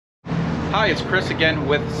Hi, it's Chris again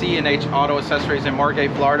with C&H Auto Accessories in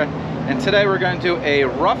Margate, Florida. And today we're going to do a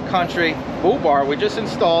rough country bull bar we just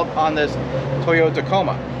installed on this Toyota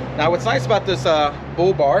Tacoma. Now what's nice about this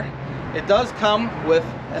bull bar, it does come with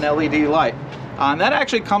an LED light. And that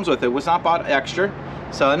actually comes with it. It was not bought extra.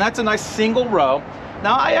 And that's a nice single row.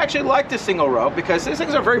 Now I actually like the single row because these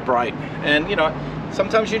things are very bright. And you know,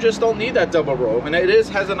 sometimes you just don't need that double row. And it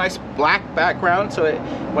has a nice black background, so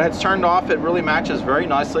when it's turned off, it really matches very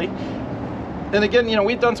nicely. And again, you know,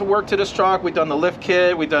 we've done some work to this truck. We've done the lift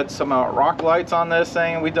kit. We've done some rock lights on this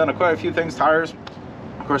thing. We've done quite a few things, tires.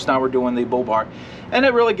 Of course, now we're doing the bull bar. And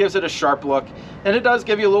it really gives it a sharp look. And it does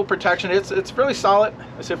give you a little protection. It's really solid.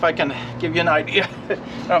 Let's see if I can give you an idea. I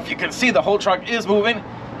don't know if you can see, the whole truck is moving.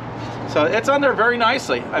 So it's under very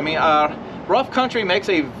nicely. I mean, Rough Country makes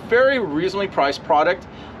a very reasonably priced product.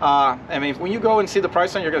 I mean, when you go and see the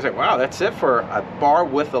price on it, you're gonna say, wow, that's it for a bar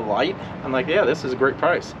with a light? I'm like, yeah, this is a great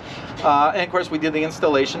price. And of course, we did the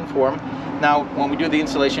installation for them. Now, when we do the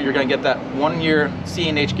installation, you're gonna get that 1-year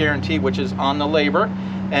C&H guarantee, which is on the labor.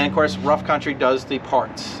 And of course, Rough Country does the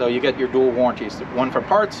parts. So you get your dual warranties, one for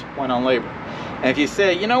parts, one on labor. And if you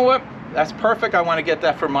say, you know what, that's perfect, I wanna get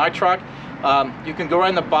that for my truck, you can go right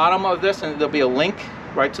in the bottom of this and there'll be a link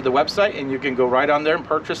right to the website, and you can go right on there and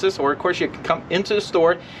purchase this. Or of course you can come into the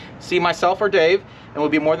store, see myself or Dave, and we'll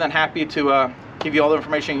be more than happy to give you all the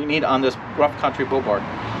information you need on this Rough Country bull bar.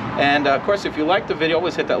 And of course, if you like the video,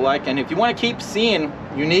 always hit that like. And if you want to keep seeing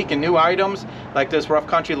unique and new items like this Rough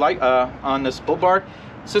Country light on this bull bar,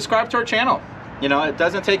 subscribe to our channel. You know, it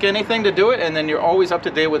doesn't take anything to do it, and then you're always up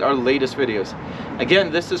to date with our latest videos.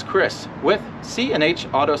 Again, this is Chris with C&H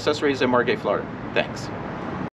Auto Accessories in Margate, Florida. Thanks.